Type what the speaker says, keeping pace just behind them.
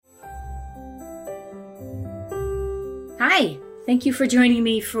Hi, thank you for joining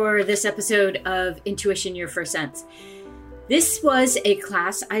me for this episode of Intuition Your First Sense. This was a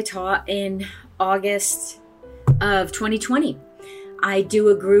class I taught in August of 2020. I do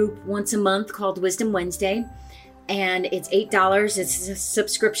a group once a month called Wisdom Wednesday, and it's $8. It's a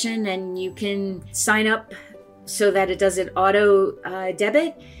subscription, and you can sign up so that it does an auto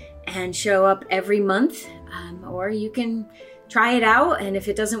debit and show up every month, or you can try it out, and if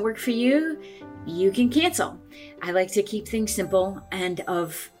it doesn't work for you, you can cancel. I like to keep things simple and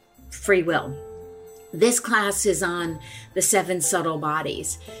of free will. This class is on the 7 subtle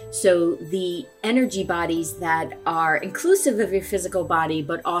bodies. So the energy bodies that are inclusive of your physical body,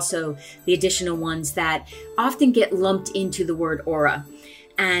 but also the additional ones that often get lumped into the word aura.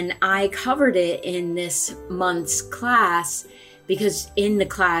 And I covered it in this month's class because in the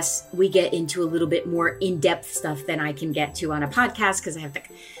class, we get into a little bit more in-depth stuff than I can get to on a podcast because I have to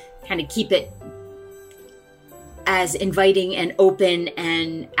kind of keep it as inviting and open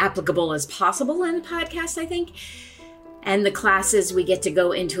and applicable as possible in the podcast, I think. And the classes, we get to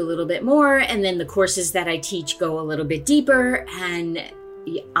go into a little bit more. And then the courses that I teach go a little bit deeper and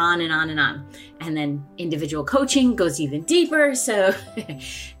on and on and on. And then individual coaching goes even deeper. So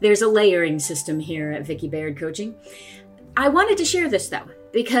there's a layering system here at Vicki Baird Coaching. I wanted to share this though,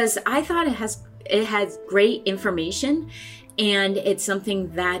 because I thought it has great information. And it's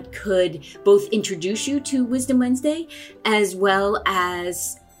something that could both introduce you to Wisdom Wednesday as well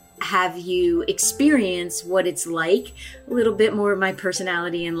as have you experience what it's like, a little bit more of my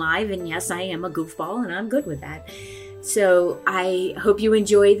personality in live. And yes, I am a goofball and I'm good with that. So I hope you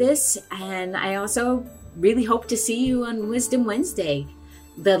enjoy this. And I also really hope to see you on Wisdom Wednesday,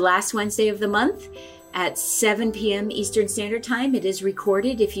 the last Wednesday of the month at 7 p.m. Eastern Standard Time. It is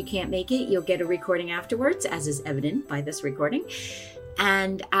recorded. If you can't make it, you'll get a recording afterwards, as is evident by this recording.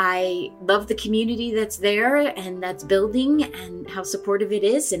 And I love the community that's there and that's building and how supportive it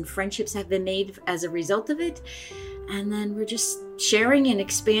is, and friendships have been made as a result of it. And then we're just sharing and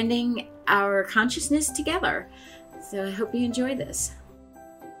expanding our consciousness together. So I hope you enjoy this.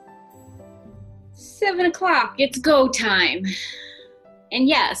 7 o'clock, it's go time. And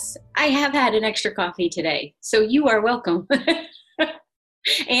yes, I have had an extra coffee today, so you are welcome.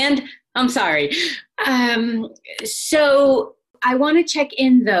 And I'm sorry. So I want to check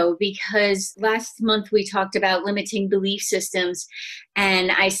in though, because last month we talked about limiting belief systems,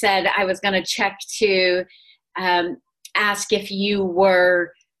 and I said I was going to check to ask if you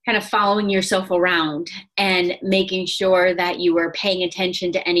were kind of following yourself around and making sure that you were paying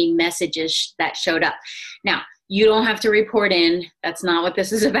attention to any messages that showed up. Now, you don't have to report in. That's not what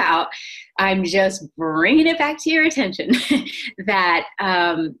this is about. I'm just bringing it back to your attention that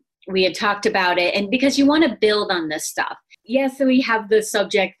we had talked about it. And because you want to build on this stuff. Yes, so we have the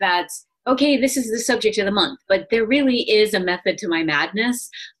subject that's, okay, this is the subject of the month, but there really is a method to my madness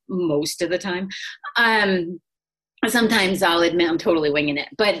most of the time. Sometimes I'll admit I'm totally winging it,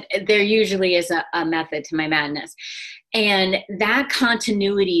 but there usually is a method to my madness. And that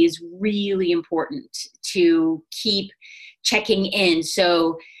continuity is really important to keep checking in.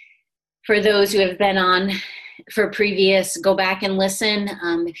 So for those who have been on for previous, go back and listen.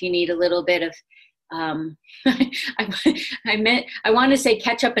 If you need a little bit of, I want to say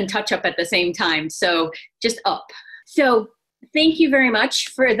catch up and touch up at the same time. So just up. So thank you very much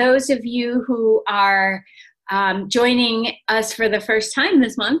for those of you who are joining us for the first time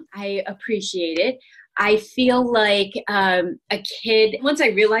this month. I appreciate it. I feel like a kid. Once I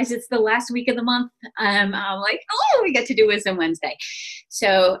realize it's the last week of the month, I'm like, oh, we get to do Wisdom Wednesday.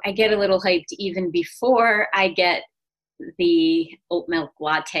 So I get a little hyped even before I get the oat milk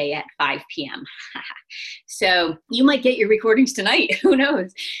latte at 5 p.m. So you might get your recordings tonight. Who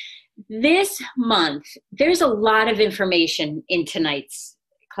knows? This month, there's a lot of information in tonight's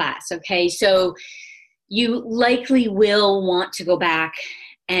class. Okay, so you likely will want to go back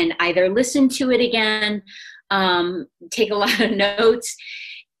and either listen to it again, take a lot of notes.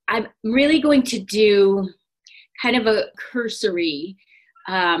 I'm really going to do kind of a cursory,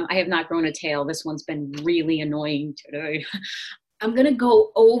 I have not grown a tail. This one's been really annoying today. I'm going to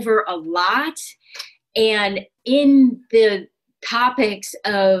go over a lot. And in the topics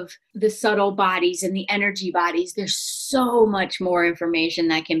of the subtle bodies and the energy bodies, there's so much more information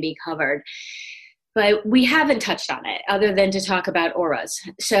that can be covered. But we haven't touched on it other than to talk about auras.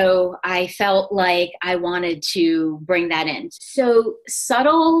 So I felt like I wanted to bring that in. So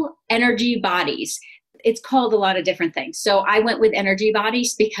subtle energy bodies, it's called a lot of different things. So I went with energy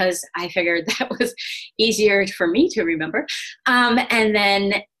bodies because I figured that was easier for me to remember. And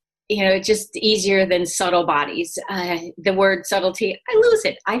then it's just easier than subtle bodies. The word subtlety, I lose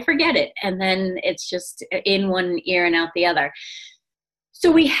it. I forget it. And then it's just in one ear and out the other.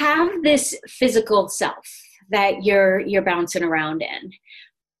 So we have this physical self that you're bouncing around in.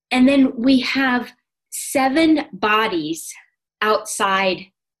 And then we have 7 bodies outside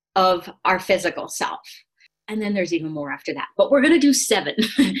of our physical self. And then there's even more after that. But we're going to do 7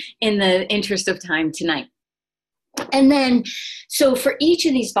 in the interest of time tonight. And then, so for each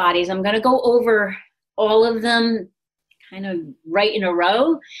of these bodies, I'm going to go over all of them kind of right in a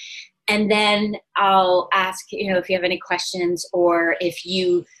row. And then I'll ask, if you have any questions or if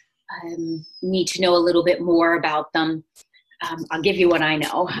you need to know a little bit more about them. I'll give you what I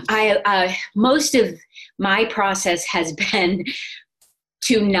know. Most of my process has been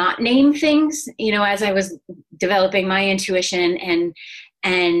to not name things, as I was developing my intuition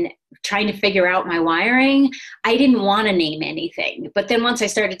and trying to figure out my wiring. I didn't want to name anything. But then once I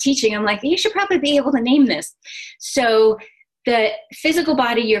started teaching, I'm like, you should probably be able to name this. So the physical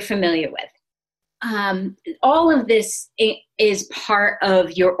body you're familiar with. All of this is part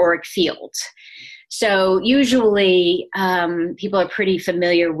of your auric field. So usually people are pretty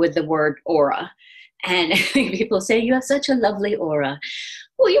familiar with the word aura. And people say, you have such a lovely aura.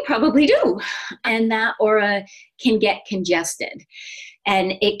 Well, you probably do. And that aura can get congested.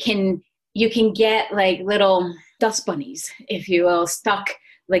 And you can get like little dust bunnies, if you will, stuck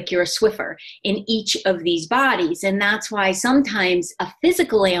like you're a Swiffer in each of these bodies. And that's why sometimes a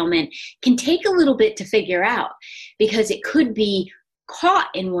physical ailment can take a little bit to figure out, because it could be caught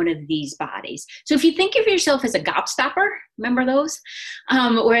in one of these bodies. So if you think of yourself as a gobstopper, remember those?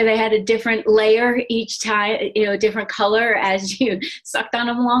 Where they had a different layer each time, different color as you sucked on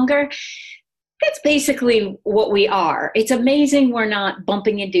them longer. That's basically what we are. It's amazing we're not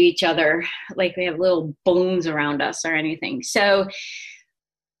bumping into each other like we have little balloons around us or anything. So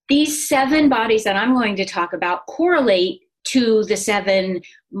these 7 bodies that I'm going to talk about correlate to the 7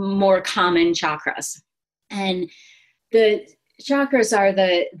 more common chakras. And the chakras are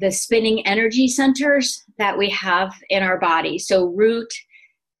the spinning energy centers that we have in our body. So root,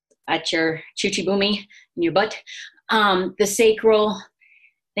 at your chuchi-bumi in your butt, the sacral,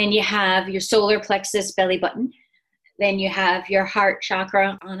 then you have your solar plexus belly button, then you have your heart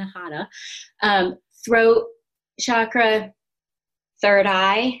chakra, anahata, throat chakra, third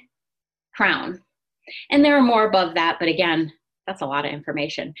eye, crown. And there are more above that, but again, that's a lot of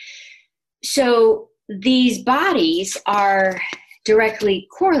information. So these bodies are directly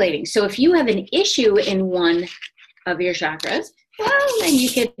correlating. So if you have an issue in one of your chakras, well, then you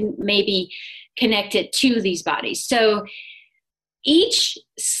can maybe connect it to these bodies. So each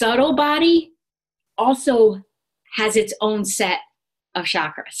subtle body also has its own set of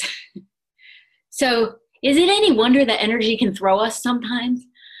chakras. So is it any wonder that energy can throw us sometimes?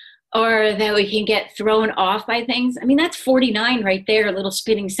 Or that we can get thrown off by things? I mean, that's 49 right there, little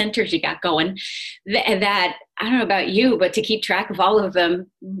spinning centers you got going. That, I don't know about you, but to keep track of all of them,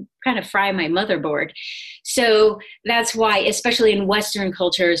 kind of fry my motherboard. So that's why, especially in Western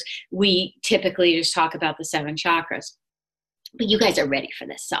cultures, we typically just talk about the 7 chakras. But you guys are ready for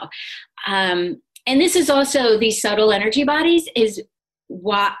this. So, and this is also, these subtle energy bodies is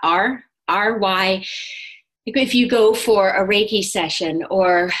what are why, if you go for a Reiki session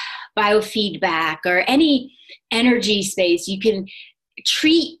or biofeedback or any energy space, you can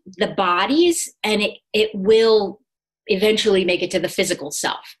treat the bodies and it will eventually make it to the physical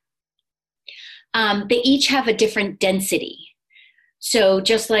self. They each have a different density. So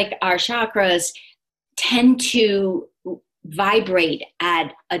just like our chakras tend to vibrate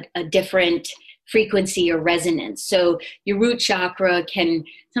at a different frequency or resonance. So your root chakra can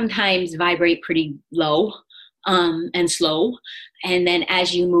sometimes vibrate pretty low and slow. And then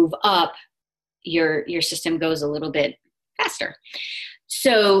as you move up, your system goes a little bit faster.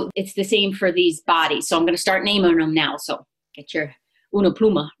 So it's the same for these bodies. So I'm going to start naming them now. So get your una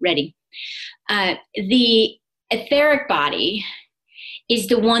pluma ready. The etheric body is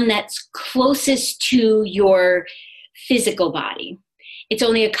the one that's closest to your physical body. It's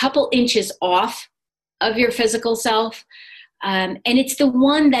only a couple inches off of your physical self. And it's the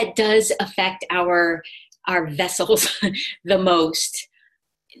one that does affect our vessels the most.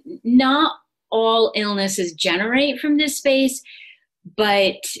 Not all illnesses generate from this space,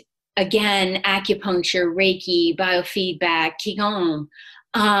 but again, acupuncture, Reiki, biofeedback, Qigong,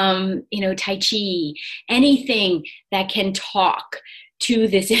 Tai Chi, anything that can talk to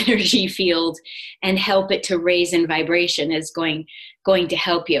this energy field and help it to raise in vibration is going to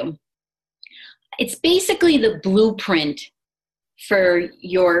help you. It's basically the blueprint for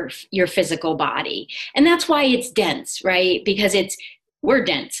your physical body. And that's why it's dense, right? Because we're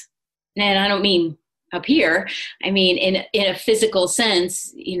dense. and I don't mean up here, I mean in a physical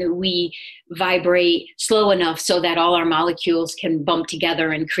sense, we vibrate slow enough so that all our molecules can bump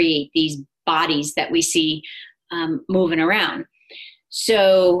together and create these bodies that we see moving around.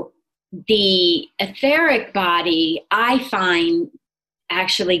 So the etheric body, I find,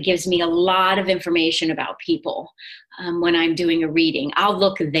 actually gives me a lot of information about people when I'm doing a reading. I'll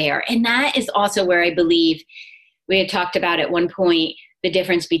look there. And that is also where I believe we had talked about at one point the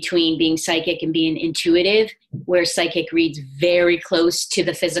difference between being psychic and being intuitive, where psychic reads very close to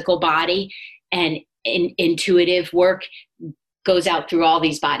the physical body, and intuitive work goes out through all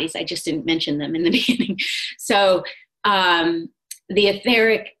these bodies. I just didn't mention them in the beginning. So the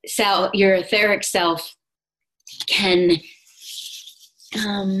etheric self, your etheric self, can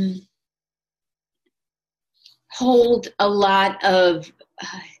hold a lot of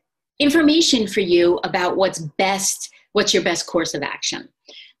information for you about what's your best course of action.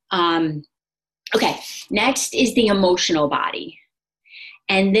 Okay, next is the emotional body.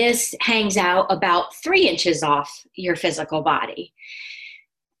 And this hangs out about 3 inches off your physical body.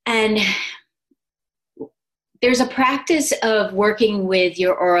 And there's a practice of working with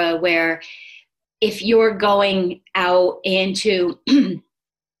your aura where if you're going out into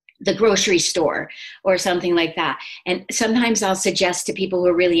the grocery store or something like that, and sometimes I'll suggest to people who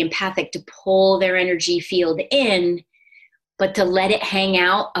are really empathic to pull their energy field in, but to let it hang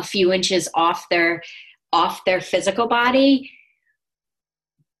out a few inches off their physical body.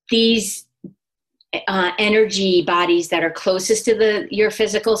 These energy bodies that are closest to your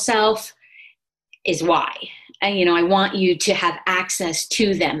physical self is why. And, I want you to have access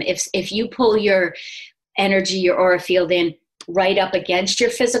to them. If you pull your energy, your aura field in right up against your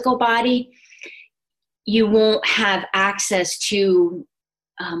physical body, you won't have access to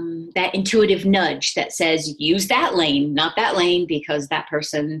that intuitive nudge that says, use that lane, not that lane, because that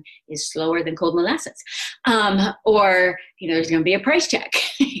person is slower than cold molasses. Or, there's going to be a price check,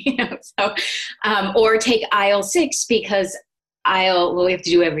 or take aisle 6 because we have to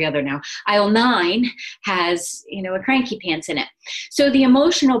do every other now. Aisle 9 has, a cranky pants in it. So the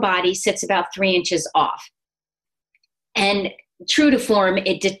emotional body sits about 3 inches off. And true to form,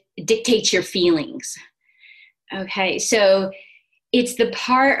 it dictates your feelings. Okay, so it's the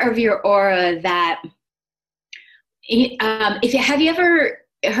part of your aura that, have you ever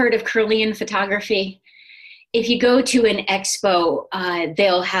heard of Kirlian photography? If you go to an expo,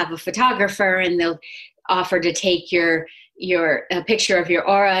 they'll have a photographer and they'll offer to take your a picture of your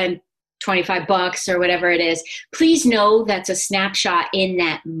aura and $25 or whatever it is. Please know that's a snapshot in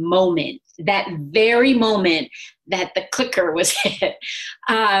that moment, that very moment that the clicker was hit,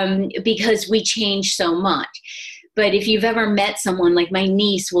 because we change so much. But if you've ever met someone, like my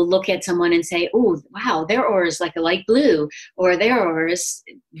niece will look at someone and say, oh, wow, their aura is like a light blue, or their aura is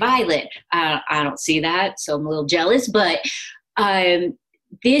violet. I don't see that, so I'm a little jealous. But the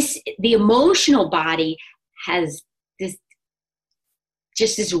emotional body has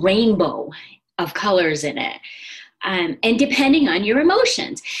this rainbow of colors in it. And depending on your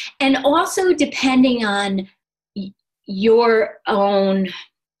emotions, and also depending on your own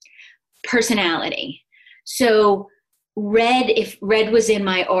personality. So if red was in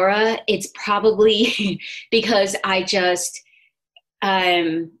my aura, it's probably because I just,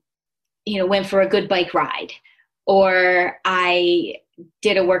 went for a good bike ride, or I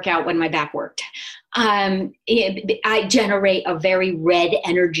did a workout when my back worked. I generate a very red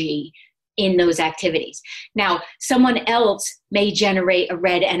energy in those activities. Now, someone else may generate a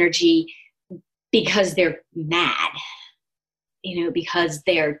red energy because they're mad, because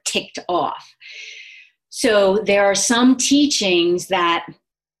they're ticked off. So there are some teachings that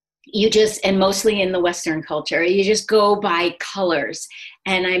and mostly in the Western culture, you just go by colors.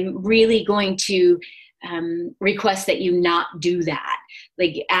 And I'm really going to request that you not do that.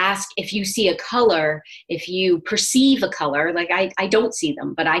 Like, ask if you see a color, if you perceive a color, like I don't see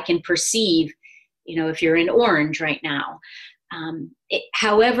them, but I can perceive, if you're in orange right now.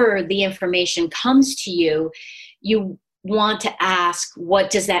 However the information comes to you, you want to ask, what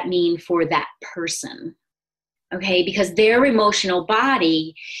does that mean for that person? Okay, because their emotional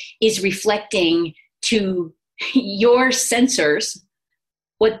body is reflecting to your sensors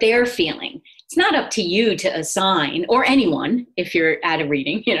what they're feeling. It's not up to you to assign, or anyone, if you're at a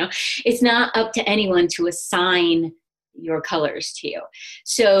reading, it's not up to anyone to assign your colors to you.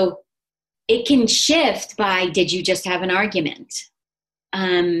 So it can shift by, did you just have an argument?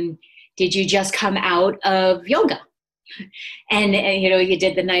 Did you just come out of yoga? And you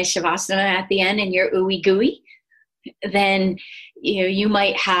did the nice shavasana at the end and you're ooey gooey. Then, you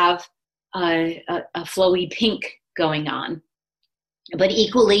might have a flowy pink going on. But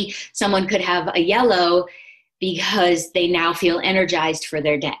equally, someone could have a yellow because they now feel energized for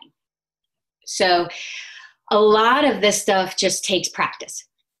their day. So a lot of this stuff just takes practice.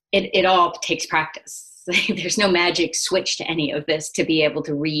 It all takes practice. There's no magic switch to any of this to be able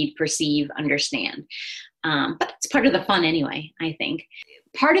to read, perceive, understand. But it's part of the fun anyway, I think.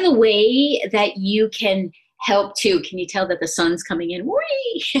 Part of the way that you can help too, can you tell that the sun's coming in?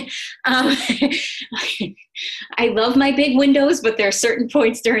 Whee! I love my big windows, but there are certain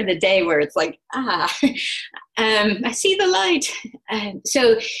points during the day where it's like, I see the light.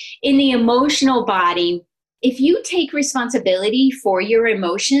 So in the emotional body, if you take responsibility for your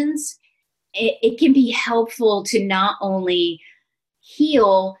emotions, it can be helpful to not only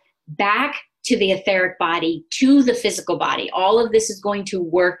heal back to the etheric body, to the physical body. All of this is going to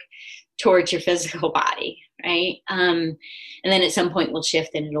work towards your physical body, right? And then at some point will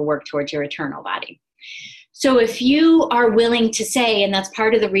shift and it'll work towards your eternal body. So if you are willing to say, and that's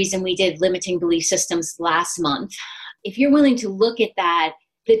part of the reason we did limiting belief systems last month, if you're willing to look at that,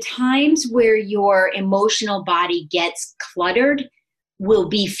 the times where your emotional body gets cluttered will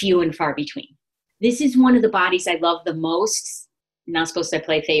be few and far between. This is one of the bodies I love the most. I'm not supposed to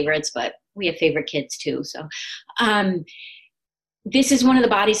play favorites, but we have favorite kids too. So this is one of the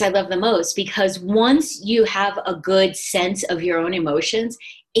bodies I love the most because once you have a good sense of your own emotions,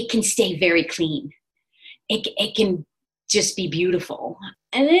 it can stay very clean. It can just be beautiful.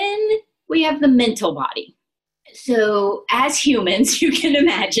 And then we have the mental body. So as humans, you can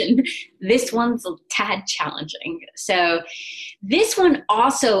imagine this one's a tad challenging. So this one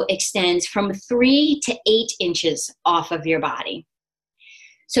also extends from 3 to 8 inches off of your body.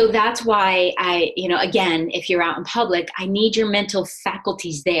 So that's why again, if you're out in public, I need your mental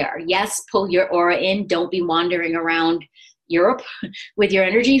faculties there. Yes, pull your aura in. Don't be wandering around Europe with your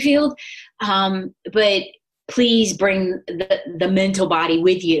energy field. But please bring the mental body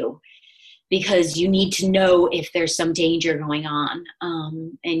with you, because you need to know if there's some danger going on,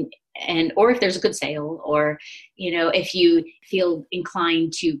 and or if there's a good sale, or if you feel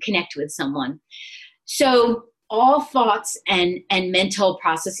inclined to connect with someone. So all thoughts and mental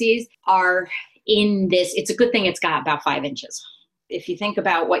processes are in this. It's a good thing it's got about 5 inches. If you think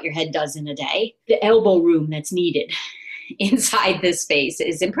about what your head does in a day, the elbow room that's needed inside this space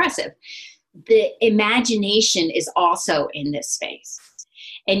is impressive. The imagination is also in this space.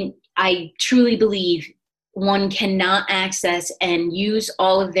 And I truly believe one cannot access and use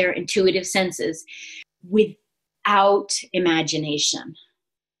all of their intuitive senses without imagination.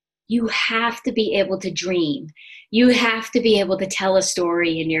 You have to be able to dream. You have to be able to tell a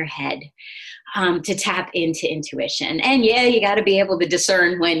story in your head to tap into intuition. And yeah, you got to be able to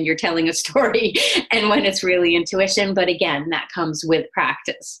discern when you're telling a story and when it's really intuition. But again, that comes with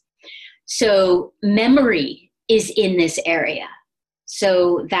practice. So memory is in this area.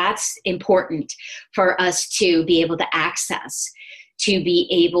 So that's important for us to be able to access, to be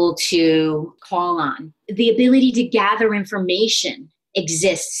able to call on. The ability to gather information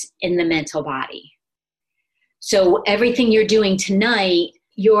exists in the mental body. So everything you're doing tonight,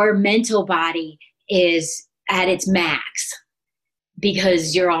 your mental body is at its max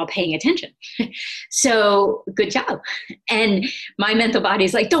because you're all paying attention. So good job. And my mental body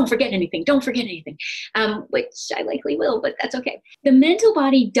is like, don't forget anything, which I likely will, but that's okay. The mental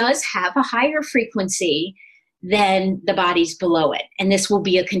body does have a higher frequency than the bodies below it. And this will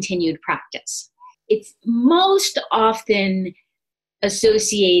be a continued practice. It's most often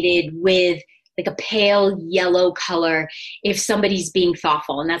associated with like a pale yellow color if somebody's being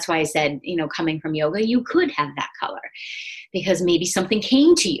thoughtful. And that's why I said, coming from yoga, you could have that color because maybe something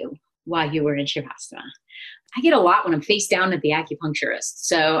came to you while you were in Shavasana. I get a lot when I'm face down at the acupuncturist.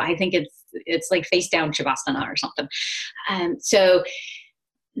 So I think it's like face down Shavasana or something. So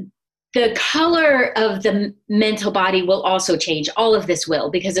the color of the mental body will also change. All of this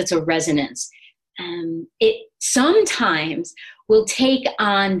will, because it's a resonance. It sometimes will take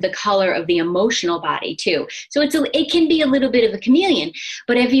on the color of the emotional body too. So it can be a little bit of a chameleon.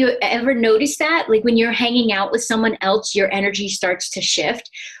 But have you ever noticed that? Like when you're hanging out with someone else, your energy starts to shift,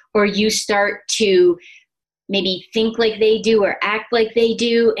 or you start to maybe think like they do or act like they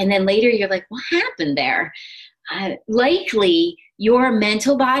do. And then later you're like, what happened there? Likely your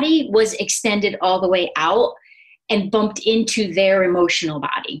mental body was extended all the way out and bumped into their emotional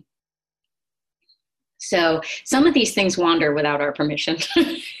body. So some of these things wander without our permission.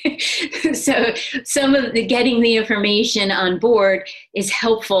 So some of the getting the information on board is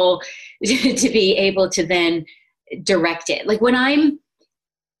helpful to be able to then direct it. Like when I'm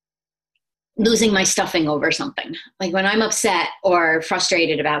losing my stuffing over something. Like when I'm upset or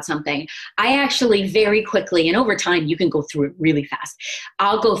frustrated about something, I actually very quickly, and over time, you can go through it really fast.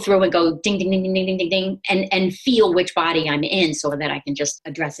 I'll go through and go ding, ding, ding, ding, ding, ding, ding, and feel which body I'm in so that I can just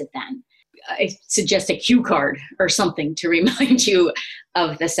address it then. I suggest a cue card or something to remind you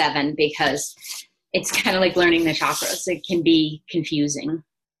of the 7, because it's kind of like learning the chakras. It can be confusing.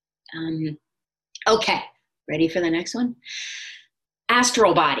 Okay, ready for the next one?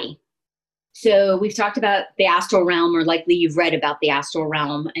 Astral body. So we've talked about the astral realm, or likely you've read about the astral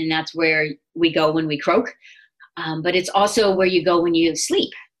realm, and that's where we go when we croak. But it's also where you go when you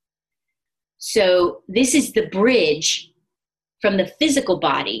sleep. So this is the bridge from the physical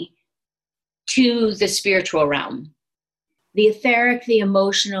body to the spiritual realm. The etheric, the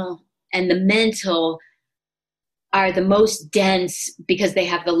emotional, and the mental are the most dense because they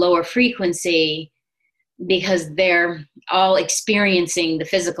have the lower frequency, because they're all experiencing the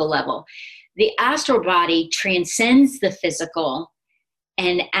physical level. The astral body transcends the physical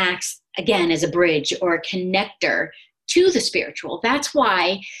and acts, again, as a bridge or a connector to the spiritual. That's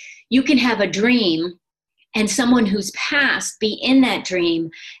why you can have a dream and someone who's passed be in that dream,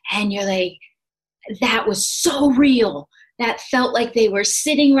 and you're like, that was so real. That felt like they were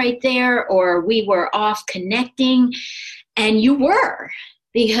sitting right there, or we were off connecting. And you were,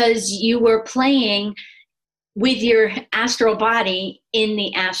 because you were playing with your astral body in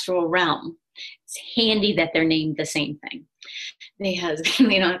the astral realm. It's handy that they're named the same thing, because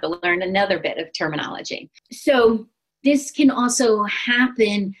we don't have to learn another bit of terminology. So this can also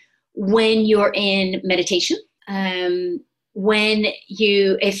happen when you're in meditation.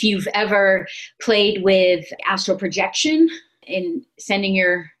 If you've ever played with astral projection and sending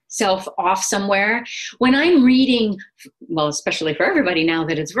yourself off somewhere, when I'm reading, well, especially for everybody now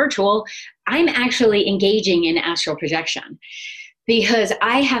that it's virtual, I'm actually engaging in astral projection, because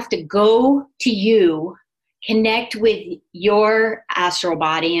I have to go to you, connect with your astral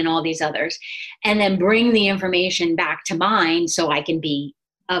body and all these others, and then bring the information back to mine so I can be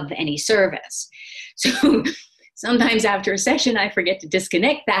of any service. So sometimes after a session, I forget to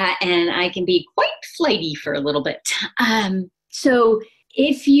disconnect that, and I can be quite flighty for a little bit. So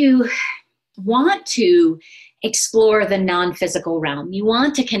if you want to explore the non-physical realm, you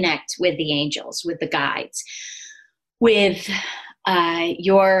want to connect with the angels, with the guides, with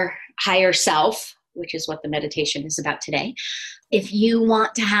your higher self, which is what the meditation is about today. If you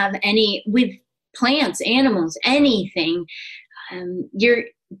want to have any, with plants, animals, anything,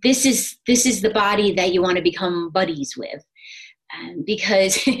 this is the body that you want to become buddies with,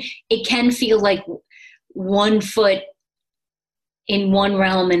 because it can feel like one foot in one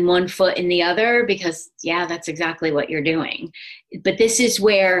realm and one foot in the other, because that's exactly what you're doing. But this is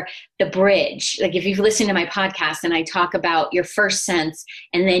where the bridge, like if you've listened to my podcast and I talk about your first sense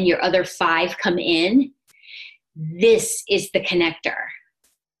and then your other 5 come in, this is the connector.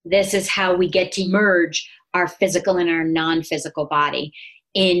 This is how we get to merge our physical and our non-physical body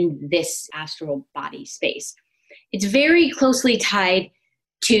in this astral body space. It's very closely tied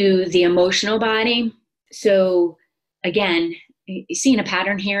to the emotional body. So again, you're seeing a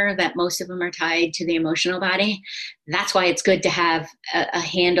pattern here that most of them are tied to the emotional body. That's why it's good to have a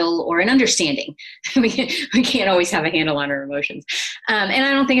handle or an understanding. We can't always have a handle on our emotions. And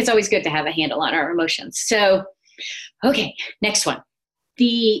I don't think it's always good to have a handle on our emotions. So, okay, next one.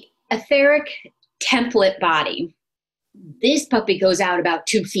 The etheric template body. This puppy goes out about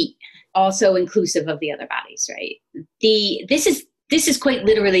 2 feet, also inclusive of the other bodies, right? This is quite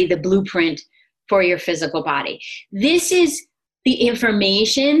literally the blueprint for your physical body. This is the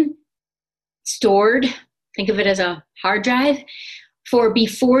information stored, think of it as a hard drive, for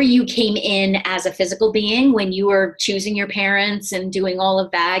before you came in as a physical being, when you were choosing your parents and doing all of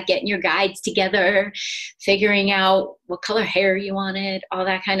that, getting your guides together, figuring out what color hair you wanted, all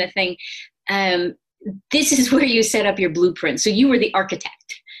that kind of thing. This is where you set up your blueprint. So you were the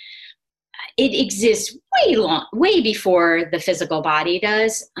architect. It exists way before the physical body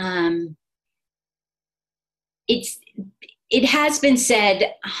does. It has been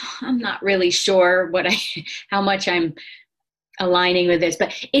said, I'm not really sure how much I'm aligning with this,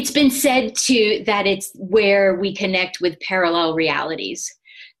 but it's been said that it's where we connect with parallel realities.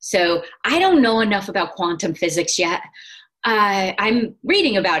 So I don't know enough about quantum physics yet. I'm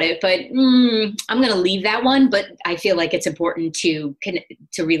reading about it, but I'm going to leave that one. But I feel like it's important to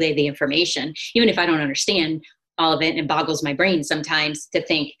relay the information, even if I don't understand all of it. And it boggles my brain sometimes to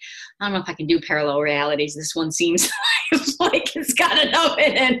think, I don't know if I can do parallel realities. This one seems like it's got enough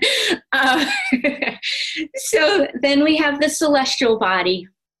in it. So then we have the celestial body.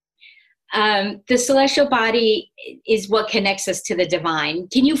 The celestial body is what connects us to the divine.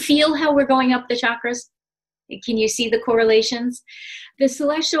 Can you feel how we're going up the chakras? Can you see the correlations? The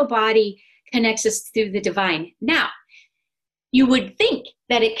celestial body connects us through the divine. Now, you would think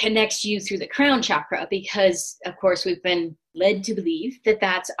that it connects you through the crown chakra because, of course, we've been led to believe that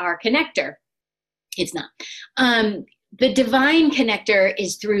that's our connector. It's not. The divine connector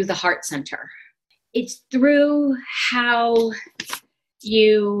is through the heart center. It's through how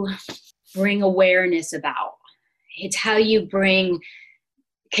you bring awareness about. It's how you bring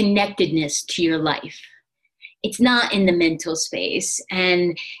connectedness to your life. It's not in the mental space.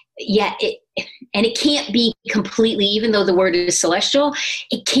 And yet it can't be completely, even though the word is celestial,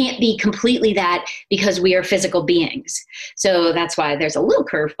 it can't be completely that because we are physical beings. So that's why there's a little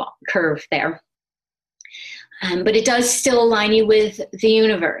curve there. But it does still align you with the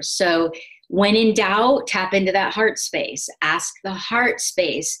universe. So when in doubt, tap into that heart space. Ask the heart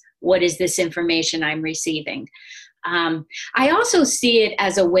space, what is this information I'm receiving? I also see it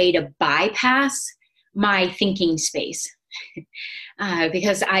as a way to bypass my thinking space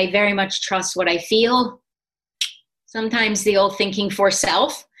because I very much trust what I feel. Sometimes the old thinking for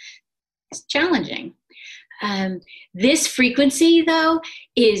self is challenging. This frequency, though,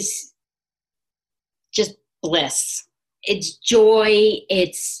 is just bliss. It's joy.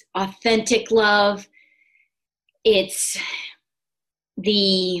 It's authentic love. It's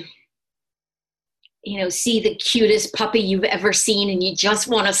the, see the cutest puppy you've ever seen and you just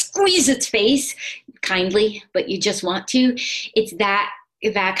want to squeeze its face kindly, but you just want to. It's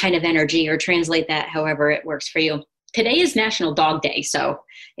that kind of energy, or translate that however it works for you. Today is National Dog Day, so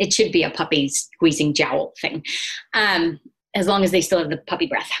it should be a puppy squeezing jowl thing, as long as they still have the puppy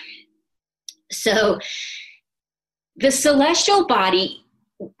breath. So the celestial body,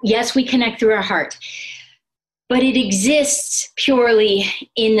 yes, we connect through our heart, but it exists purely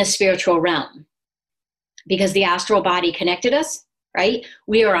in the spiritual realm because the astral body connected us, right?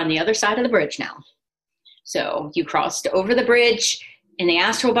 We are on the other side of the bridge now. So you crossed over the bridge in the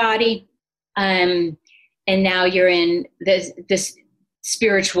astral body, and now you're in this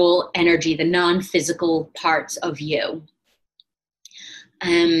spiritual energy, the non-physical parts of you.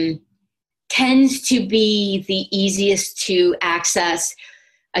 Tends to be the easiest to access,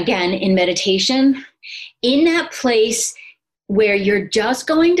 again, in meditation, in that place where you're just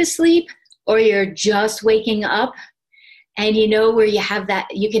going to sleep or you're just waking up, and where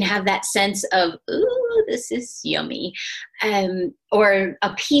you can have that sense of, ooh, this is yummy, or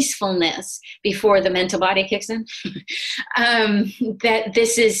a peacefulness before the mental body kicks in, that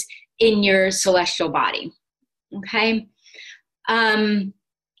this is in your celestial body, okay?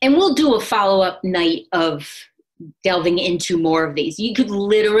 And we'll do a follow-up night of delving into more of these. You could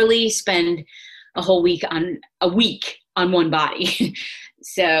literally spend a whole week on one body.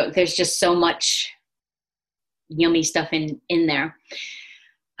 So there's just so much yummy stuff in there.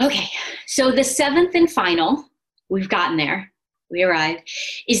 Okay, so the seventh and final, we've gotten there, we arrived,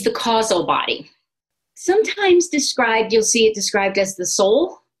 is the causal body. Sometimes you'll see it described as the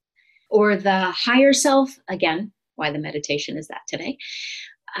soul or the higher self. Again, why the meditation is that today.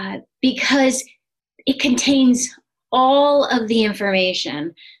 Because it contains all of the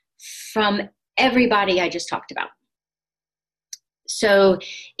information from every body I just talked about. So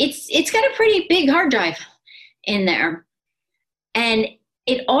it's got a pretty big hard drive in there. And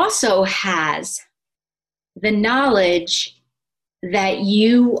it also has the knowledge that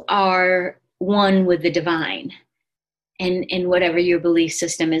you are one with the divine and whatever your belief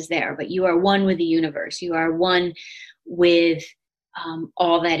system is there, but you are one with the universe. You are one with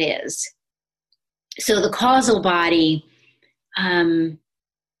all that is. So the causal body, you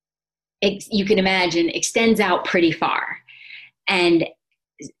can imagine, extends out pretty far. And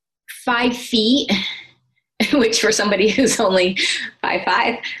 5 feet, which for somebody who's only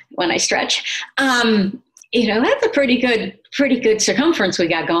 5'5", when I stretch, that's a pretty good circumference we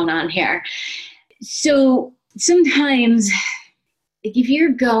got going on here. So sometimes if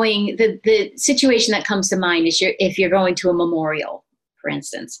you're going, the situation that comes to mind is if you're going to a memorial, for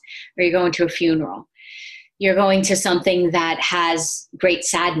instance, or you're going to a funeral, you're going to something that has great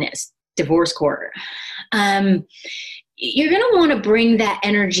sadness, divorce court. You're going to want to bring that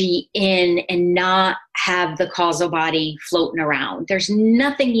energy in and not have the causal body floating around. There's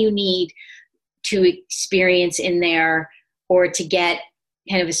nothing you need to experience in there or to get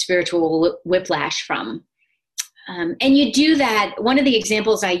kind of a spiritual whiplash from. And you do that. One of the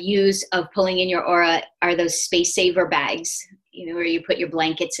examples I use of pulling in your aura are those space saver bags, where you put your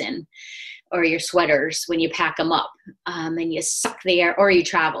blankets in or your sweaters when you pack them up, and you suck the air, or you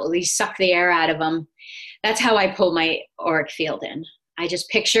travel, you suck the air out of them. That's how I pull my auric field in. I just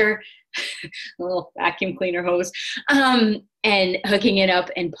picture a little vacuum cleaner hose, and hooking it up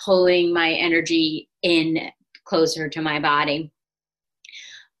and pulling my energy in closer to my body.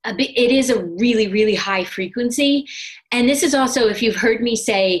 It is a really, really high frequency. And this is also, if you've heard me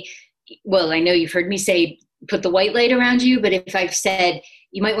say, well, I know you've heard me say, put the white light around you, but if I've said,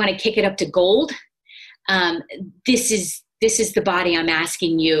 you might want to kick it up to gold, this is the body I'm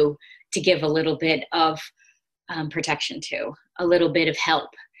asking you to give a little bit of protection to, a little bit of help.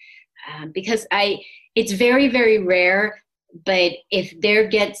 Because it's very, very rare, but if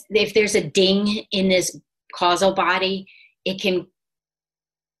there's a ding in this causal body, it can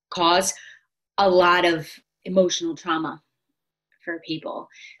cause a lot of emotional trauma for people.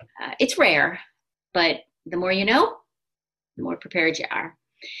 It's rare, but the more you know, the more prepared you are.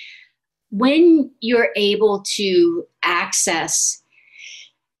 When you're able to access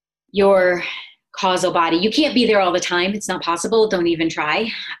your causal body, you can't be there all the time. It's not possible. Don't even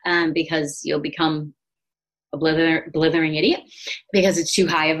try, because you'll become a blithering idiot because it's too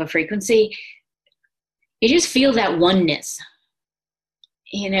high of a frequency. You just feel that oneness.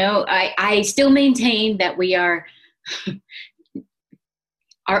 You know, I still maintain that we are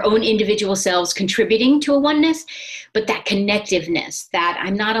our own individual selves contributing to a oneness, but that connectiveness, that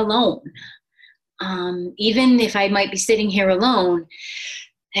I'm not alone. Even if I might be sitting here alone,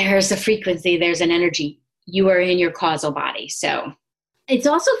 there's a frequency, there's an energy. You are in your causal body. So it's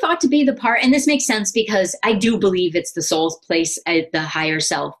also thought to be the part, and this makes sense because I do believe it's the soul's place at the higher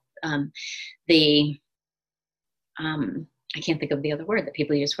self. I can't think of the other word that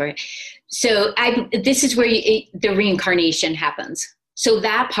people use for it. So this is where the reincarnation happens. So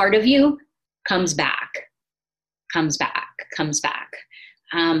that part of you comes back.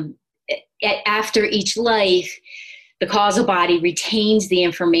 After each life, the causal body retains the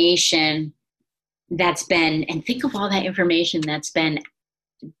information that's been, and think of all that information that's been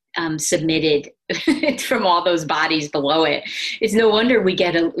submitted from all those bodies below it. It's no wonder we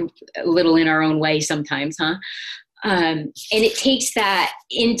get a little in our own way sometimes, huh? And it takes that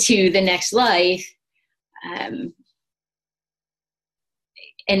into the next life.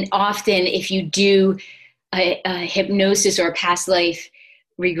 And often if you do a hypnosis or a past life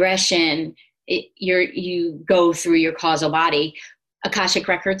regression, you go through your causal body. Akashic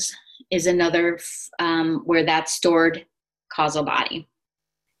Records is another where that's stored causal body.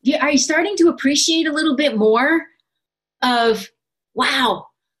 Are you starting to appreciate a little bit more of, wow,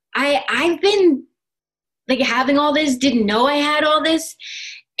 I've been like having all this, didn't know I had all this,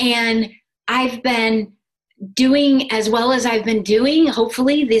 and I've been doing as well as I've been doing.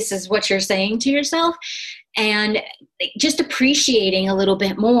 Hopefully this is what you're saying to yourself, and just appreciating a little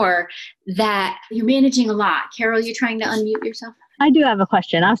bit more that you're managing a lot. Carol, you're trying to unmute yourself? I do have a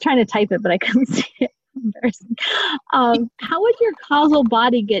question. I was trying to type it, but I couldn't see it. Embarrassing. How would your causal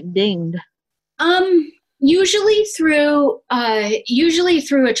body get dinged? Usually through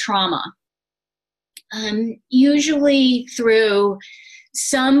a trauma. Usually through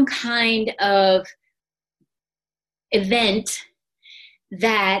some kind of event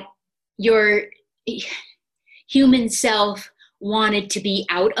that your human self wanted to be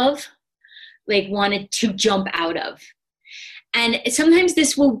out of, like wanted to jump out of. And sometimes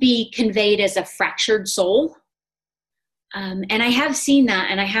this will be conveyed as a fractured soul. And I have seen that,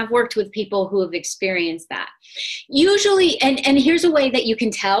 and I have worked with people who have experienced that. Usually, and here's a way that you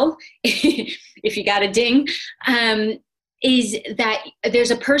can tell if you got a ding, is that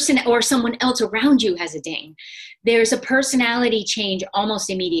there's a person or someone else around you has a ding. There's a personality change almost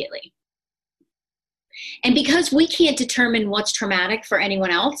immediately. And because we can't determine what's traumatic for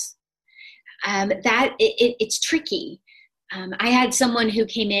anyone else, it's tricky. I had someone who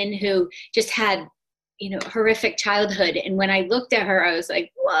came in who just had, horrific childhood. And when I looked at her, I was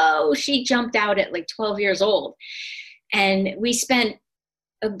like, whoa, she jumped out at like 12 years old. And we spent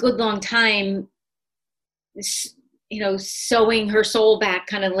a good long time, sewing her soul back,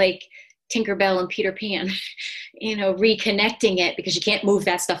 kind of like Tinkerbell and Peter Pan, reconnecting it, because you can't move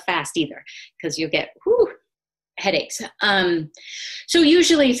that stuff fast either, because you'll get headaches. So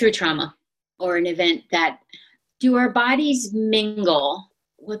usually through trauma or an event that, do our bodies mingle?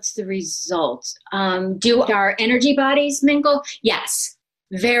 What's the result? Do our energy bodies mingle? Yes,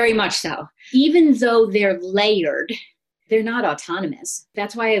 very much so. Even though they're layered, they're not autonomous.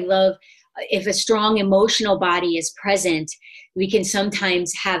 That's why I love, if a strong emotional body is present, we can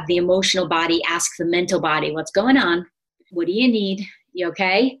sometimes have the emotional body ask the mental body, what's going on? What do you need? You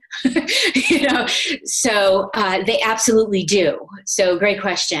okay? So they absolutely do. So great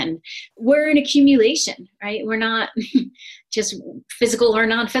question. We're an accumulation, right? We're not just physical or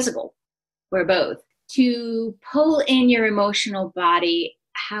non-physical. We're both. To pull in your emotional body,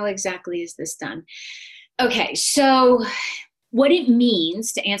 how exactly is this done? Okay, so what it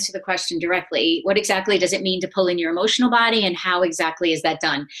means, to answer the question directly, what exactly does it mean to pull in your emotional body, and how exactly is that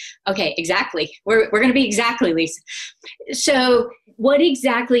done? Okay, exactly. We're going to be exactly, Lisa. So what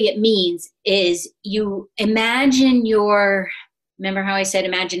exactly it means is you imagine remember how I said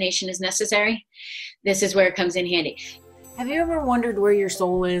imagination is necessary? This is where it comes in handy. Have you ever wondered where your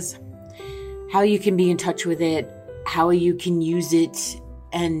soul is? How you can be in touch with it? How you can use it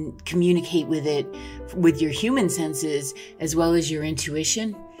and communicate with it with your human senses as well as your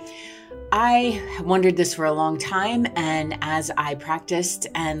intuition? I wondered this for a long time, and as I practiced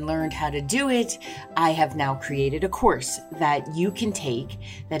and learned how to do it, I have now created a course that you can take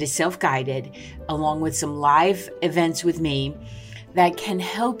that is self-guided, along with some live events with me that can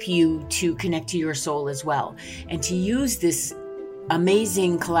help you to connect to your soul as well, and to use this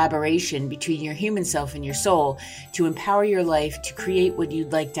amazing collaboration between your human self and your soul to empower your life, to create what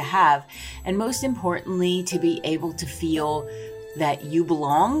you'd like to have, and most importantly, to be able to feel that you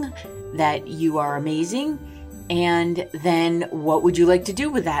belong, that you are amazing, and then what would you like to do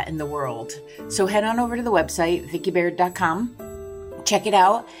with that in the world? So head on over to the website, VickiBaird.com, check it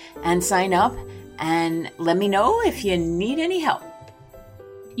out and sign up, and let me know if you need any help.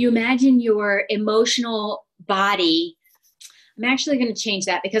 You imagine your emotional body. I'm actually going to change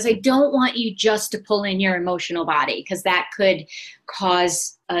that, because I don't want you just to pull in your emotional body, because that could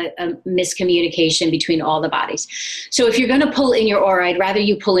cause a miscommunication between all the bodies. So if you're going to pull in your aura, I'd rather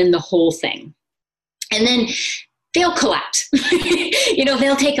you pull in the whole thing. And then they'll collapse.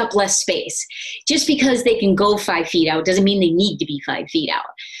 They'll take up less space. Just because they can go 5 feet out doesn't mean they need to be 5 feet out.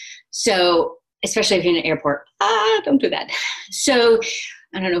 So, especially if you're in an airport, don't do that. So,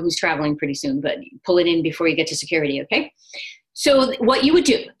 I don't know who's traveling pretty soon, but pull it in before you get to security, okay? So what you would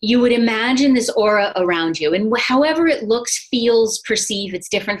do, you would imagine this aura around you, and however it looks, feels, perceive, it's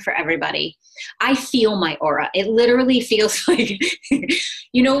different for everybody. I feel my aura. It literally feels like,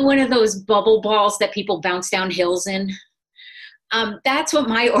 one of those bubble balls that people bounce down hills in? That's what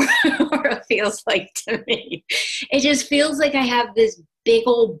my aura feels like to me. It just feels like I have this big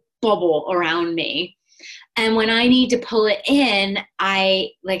old bubble around me. And when I need to pull it in,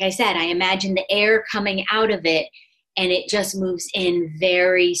 like I said, I imagine the air coming out of it, and it just moves in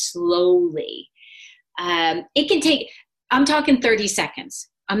very slowly. It can take, I'm talking 30 seconds.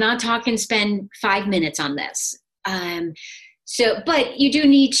 I'm not talking spend 5 minutes on this. But you do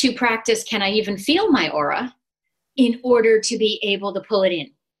need to practice, can I even feel my aura, in order to be able to pull it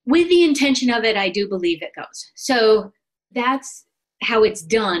in. With the intention of it, I do believe it goes. So that's how it's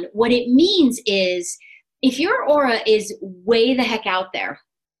done. What it means is, if your aura is way the heck out there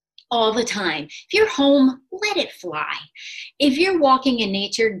all the time, if you're home, let it fly. If you're walking in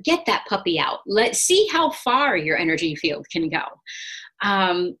nature, get that puppy out. Let's see how far your energy field can go.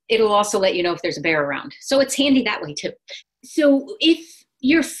 It'll also let you know if there's a bear around. So it's handy that way too. So if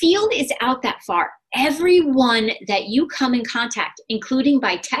your field is out that far, everyone that you come in contact, including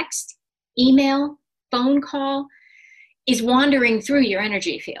by text, email, phone call, is wandering through your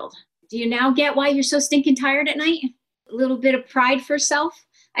energy field. Do you now get why you're so stinking tired at night? A little bit of pride for self,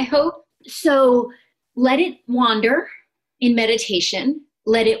 I hope. So let it wander in meditation.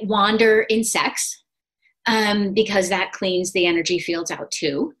 Let it wander in sex, because that cleans the energy fields out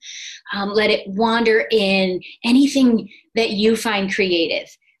too. Let it wander in anything that you find creative.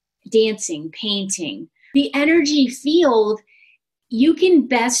 Dancing, painting. The energy field, you can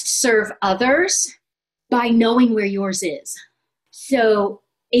best serve others by knowing where yours is. So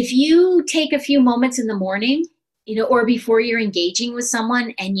if you take a few moments in the morning, or before you're engaging with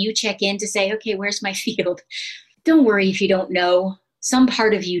someone, and you check in to say, okay, where's my field? Don't worry if you don't know. Some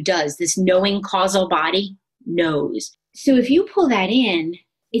part of you does. This knowing causal body knows. So if you pull that in,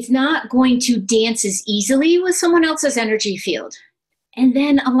 it's not going to dance as easily with someone else's energy field. And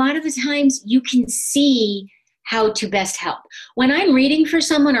then a lot of the times you can see how to best help. When I'm reading for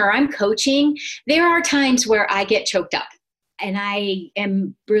someone or I'm coaching, there are times where I get choked up, and I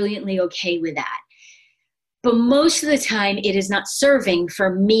am brilliantly okay with that. But most of the time, it is not serving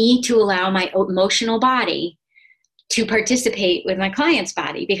for me to allow my emotional body to participate with my client's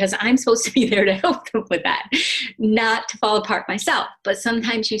body, because I'm supposed to be there to help them with that, not to fall apart myself. But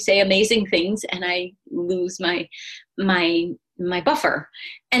sometimes you say amazing things and I lose my buffer.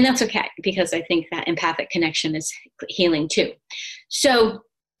 And that's okay, because I think that empathic connection is healing too. So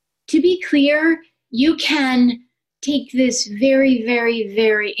to be clear, you can take this very, very,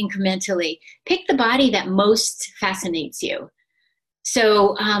 very incrementally. Pick the body that most fascinates you.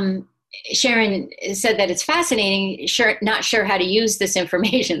 So Sharon said that it's fascinating, not sure how to use this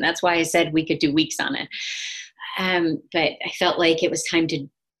information. That's why I said we could do weeks on it. but I felt like it was time to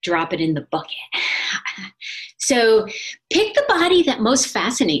drop it in the bucket. So pick the body that most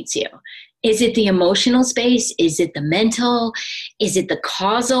fascinates you. Is it the emotional space? Is it the mental? Is it the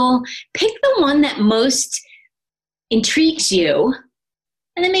causal? Pick the one that most intrigues you,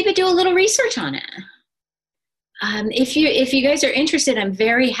 and then maybe do a little research on it. If you guys are interested, I'm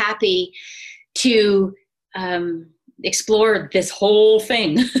very happy to explore this whole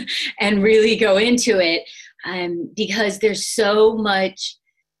thing and really go into it, because there's so much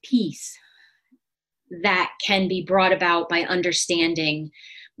peace that can be brought about by understanding.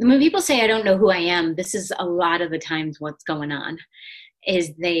 When people say, I don't know who I am, this is a lot of the times what's going on,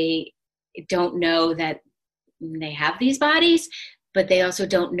 is they don't know that they have these bodies, but they also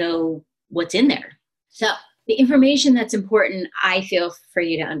don't know what's in there. So the information that's important, I feel, for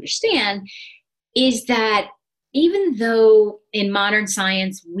you to understand is that even though in modern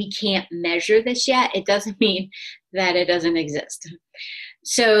science we can't measure this yet, it doesn't mean that it doesn't exist.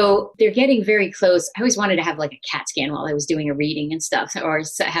 So they're getting very close. I always wanted to have like a CAT scan while I was doing a reading and stuff, or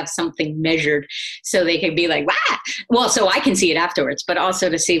have something measured so they could be like, wow. Well, so I can see it afterwards, but also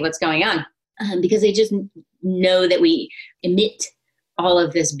to see what's going on, because they just know that we emit all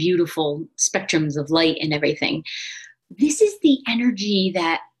of this beautiful spectrums of light and everything. This is the energy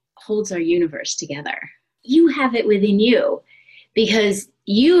that holds our universe together. You have it within you because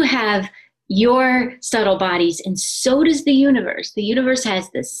you have your subtle bodies, and so does the universe. The universe has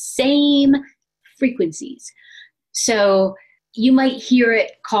the same frequencies. So you might hear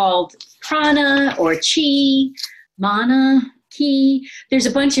it called prana or chi, mana, ki. There's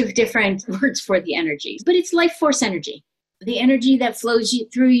a bunch of different words for the energy, but it's life force energy. The energy that flows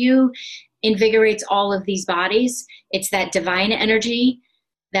through you invigorates all of these bodies. It's that divine energy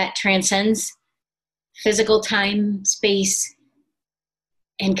that transcends physical time, space,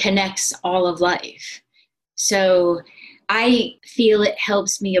 and connects all of life. So I feel it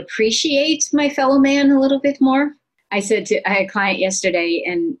helps me appreciate my fellow man a little bit more. I had a client yesterday,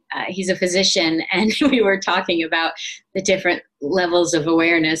 and he's a physician, and we were talking about the different levels of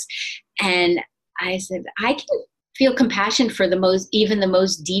awareness. And I said, I can feel compassion for even the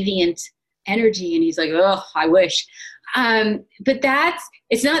most deviant energy. And he's like, oh, I wish. But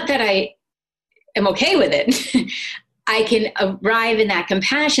it's not that I am okay with it. I can arrive in that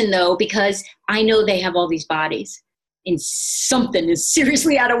compassion, though, because I know they have all these bodies, and something is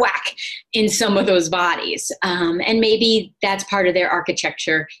seriously out of whack in some of those bodies. And maybe that's part of their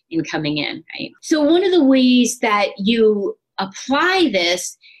architecture in coming in, right? So one of the ways that you apply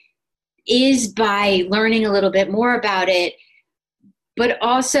this is by learning a little bit more about it, but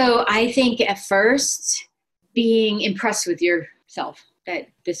also, I think at first, being impressed with yourself, that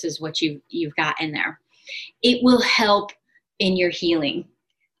this is what you've got in there. It will help in your healing,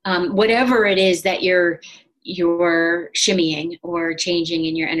 whatever it is that you're shimmying or changing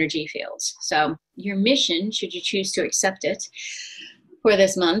in your energy fields. So your mission, should you choose to accept it for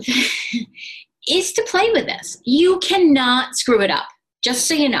this month, is to play with this. You cannot screw it up, just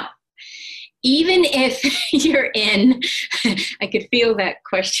so you know. Even if you're in, I could feel that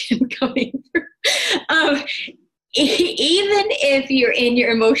question coming through. Even if you're in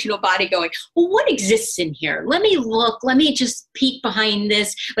your emotional body going, well, what exists in here? Let me look. Let me just peek behind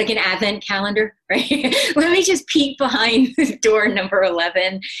this, like an advent calendar, right? Let me just peek behind door number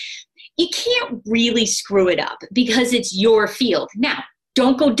 11. You can't really screw it up because it's your field. Now,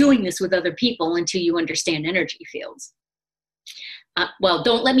 don't go doing this with other people until you understand energy fields. Well,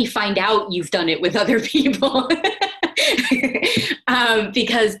 don't let me find out you've done it with other people.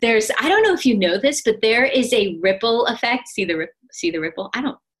 Because I don't know if you know this, but there is a ripple effect. See the ripple?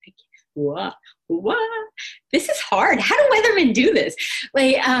 What? This is hard. How do weathermen do this?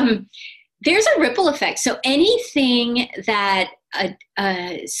 Like, there's a ripple effect. So anything that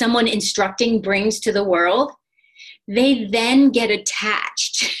someone instructing brings to the world, they then get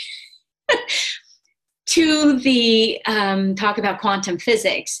attached to the talk about quantum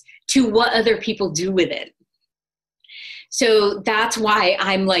physics, to what other people do with it. So that's why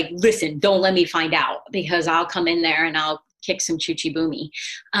I'm like, listen, don't let me find out, because I'll come in there and I'll kick some choochie boomy.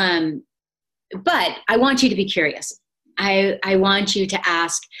 But I want you to be curious. I want you to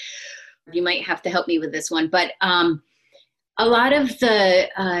ask. You might have to help me with this one, but a lot of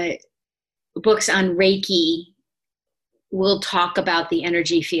the books on Reiki will talk about the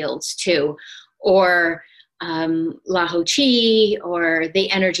energy fields too, or Lao Chi, or the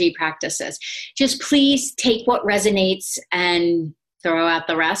energy practices. Just please take what resonates and throw out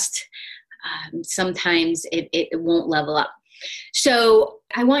the rest. Sometimes it won't level up. So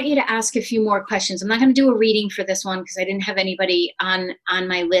I want you to ask a few more questions. I'm not going to do a reading for this one because I didn't have anybody on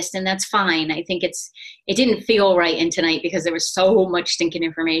my list, and that's fine. I think it didn't feel right in tonight because there was so much stinking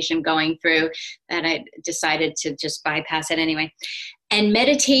information going through that I decided to just bypass it anyway. And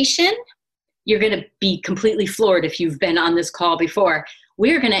meditation, you're going to be completely floored if you've been on this call before.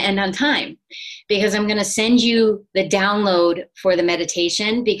 We're going to end on time because I'm going to send you the download for the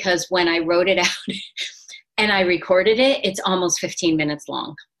meditation, because when I wrote it out and I recorded it, it's almost 15 minutes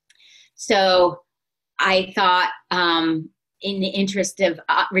long. So I thought, in the interest of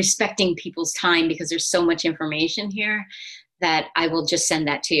respecting people's time, because there's so much information here, that I will just send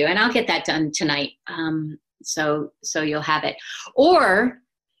that to you. And I'll get that done tonight. So you'll have it. Or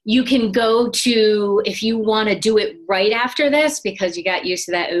you can go to, if you want to do it right after this, because you got used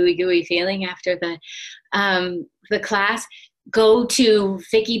to that ooey gooey feeling after the class, go to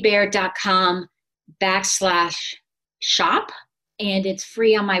VickiBaird.com/shop, and it's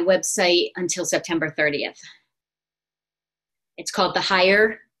free on my website until September 30th. It's called the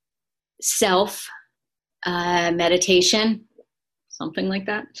Higher Self Meditation, something like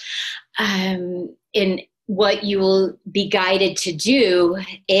that. And what you will be guided to do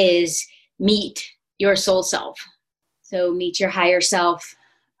is meet your soul self. So meet your higher self.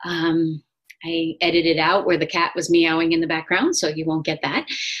 I edited out where the cat was meowing in the background, so you won't get that.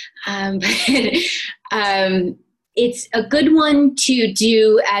 It's a good one to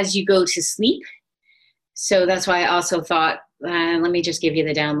do as you go to sleep. So that's why I also thought, let me just give you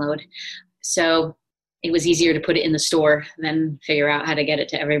the download. So it was easier to put it in the store than figure out how to get it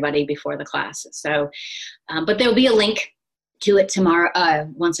to everybody before the class. So, but there'll be a link to it tomorrow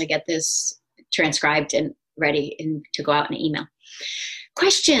once I get this transcribed and ready and to go out in an email.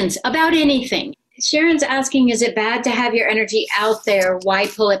 Questions about anything? Sharon's asking, is it bad to have your energy out there? Why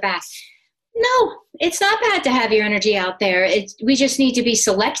pull it back? No, it's not bad to have your energy out there. We just need to be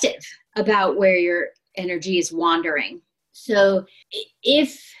selective about where your energy is wandering. So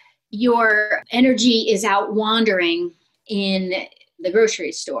if your energy is out wandering in the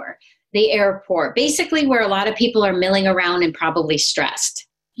grocery store, the airport, basically where a lot of people are milling around and probably stressed,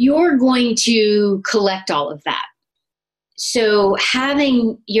 you're going to collect all of that. So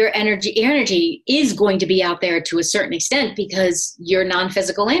having your energy is going to be out there to a certain extent because you're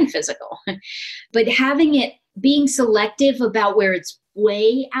non-physical and physical. But having it, being selective about where it's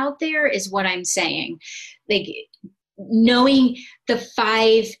way out there is what I'm saying. Like knowing the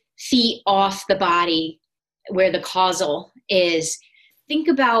 5 feet off the body where the causal is. Think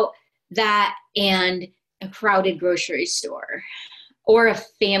about that and a crowded grocery store or a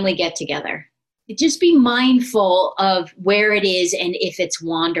family get together. Just be mindful of where it is and if it's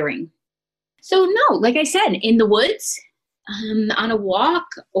wandering. So no, like I said, in the woods, on a walk,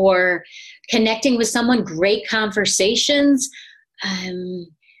 or connecting with someone, great conversations,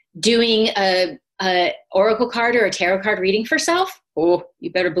 doing a oracle card or a tarot card reading for self. Oh,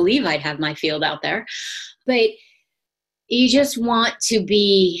 you better believe I'd have my field out there. But you just want to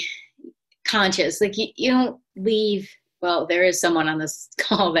be conscious. Like you don't leave. Well, there is someone on this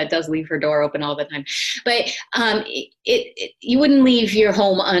call that does leave her door open all the time, but you wouldn't leave your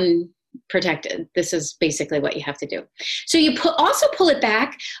home unprotected. This is basically what you have to do. So you also pull it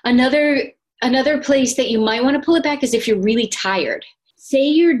back. Another place that you might want to pull it back is if you're really tired. Say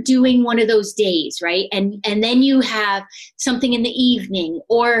you're doing one of those days, right? And then you have something in the evening,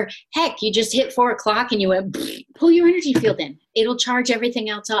 or heck, you just hit 4:00 and you went, pull your energy field in. It'll charge everything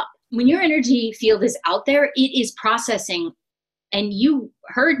else up. When your energy field is out there, it is processing. And you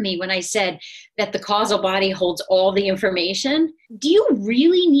heard me when I said that the causal body holds all the information. Do you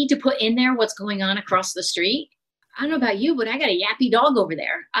really need to put in there what's going on across the street? I don't know about you, but I got a yappy dog over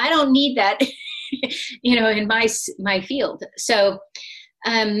there. I don't need that, in my field. So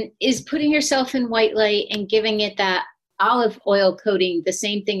is putting yourself in white light and giving it that olive oil coating the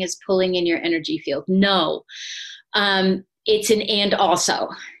same thing as pulling in your energy field? No, it's an and also.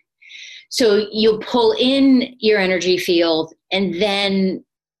 So you'll pull in your energy field and then,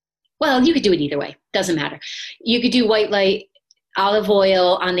 well, you could do it either way. Doesn't matter. You could do white light. Olive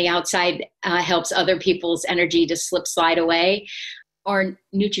oil on the outside helps other people's energy to slide away. Or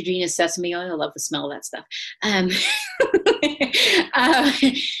Neutrogena sesame oil. I love the smell of that stuff.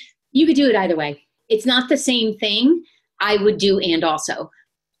 You could do it either way. It's not the same thing. I would do and also.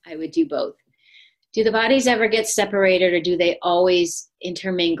 I would do both. Do the bodies ever get separated, or do they always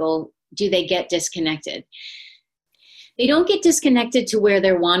intermingle? Do they get disconnected? They don't get disconnected to where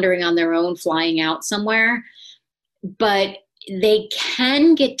they're wandering on their own, flying out somewhere, but they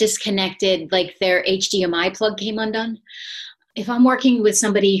can get disconnected, like their HDMI plug came undone. If I'm working with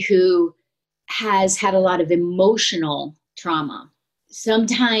somebody who has had a lot of emotional trauma,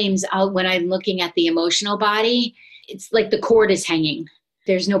 sometimes when I'm looking at the emotional body, it's like the cord is hanging.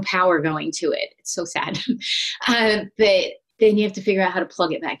 There's no power going to it. It's so sad. But then you have to figure out how to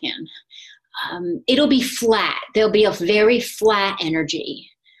plug it back in. It'll be flat. There'll be a very flat energy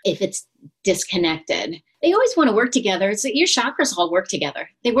if it's disconnected. They always want to work together. It's like your chakras all work together.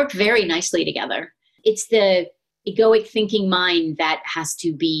 They work very nicely together. It's the egoic thinking mind that has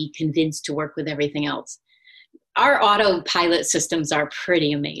to be convinced to work with everything else. Our autopilot systems are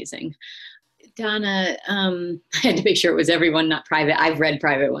pretty amazing. Donna, I had to make sure it was everyone, not private. I've read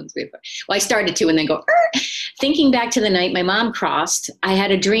private ones before. Well, I started to and then go, thinking back to the night my mom crossed, I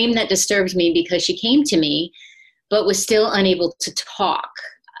had a dream that disturbed me because she came to me, but was still unable to talk.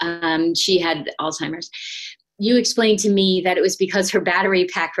 She had Alzheimer's. You explained to me that it was because her battery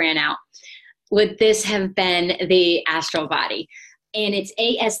pack ran out. Would this have been the astral body? And it's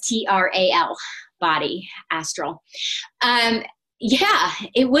ASTRAL body, astral. Yeah,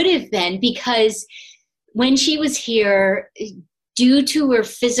 it would have been, because when she was here, due to her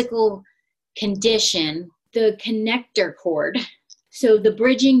physical condition, the connector cord, so the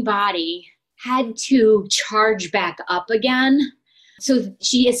bridging body, had to charge back up again. So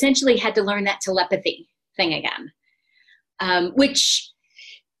she essentially had to learn that telepathy thing again, which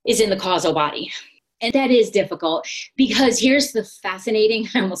is in the causal body. And that is difficult, because here's the fascinating,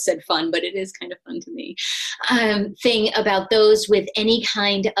 I almost said fun, but it is kind of fun to me, thing about those with any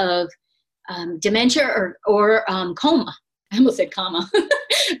kind of dementia or coma. I almost said comma,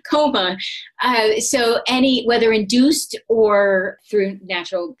 coma. So whether induced or through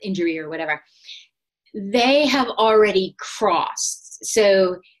natural injury or whatever, they have already crossed.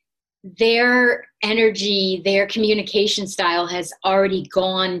 So their energy, their communication style has already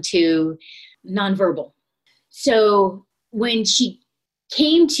gone to nonverbal. So when she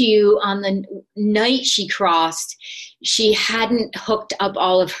came to you on the night she crossed, she hadn't hooked up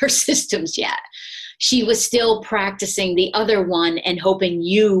all of her systems yet. She was still practicing the other one and hoping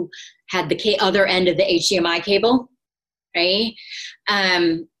you had the other end of the HDMI cable, right?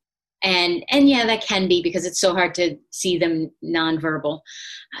 And yeah, that can be, because it's so hard to see them nonverbal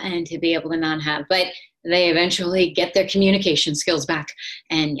and to be able to non-have. But they eventually get their communication skills back,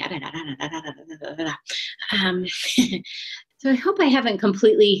 and yada, yada, yada, yada, yada. So I hope I haven't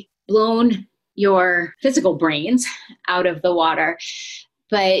completely blown your physical brains out of the water.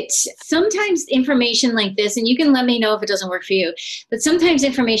 But sometimes information like this, and you can let me know if it doesn't work for you, but sometimes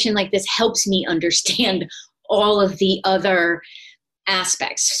information like this helps me understand all of the other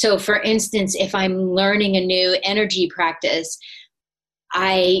aspects. So for instance, if I'm learning a new energy practice,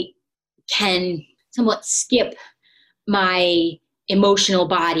 I can somewhat skip my emotional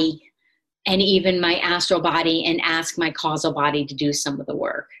body and even my astral body and ask my causal body to do some of the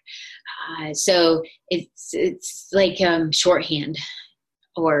work. So it's like shorthand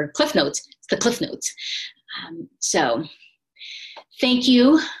or Cliff Notes. It's the Cliff Notes. So thank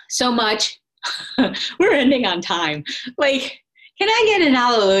you so much. We're ending on time. Like, can I get an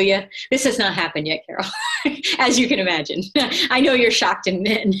hallelujah? This has not happened yet, Carol, as you can imagine. I know you're shocked and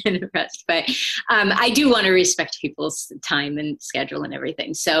impressed, but I do want to respect people's time and schedule and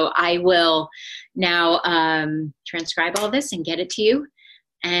everything. So I will now transcribe all this and get it to you.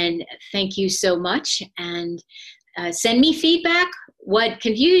 And thank you so much. And send me feedback, what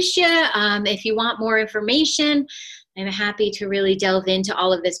confused you. If you want more information, I'm happy to really delve into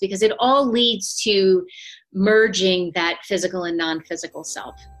all of this, because it all leads to merging that physical and non-physical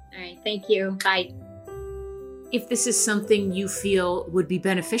self. All right. Thank you. Bye. If this is something you feel would be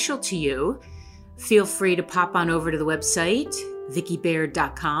beneficial to you, feel free to pop on over to the website,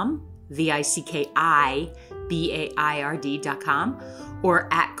 VickiBaird.com, VICKIBAIRD.com,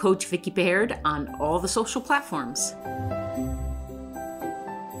 or at Coach Vicki Baird on all the social platforms.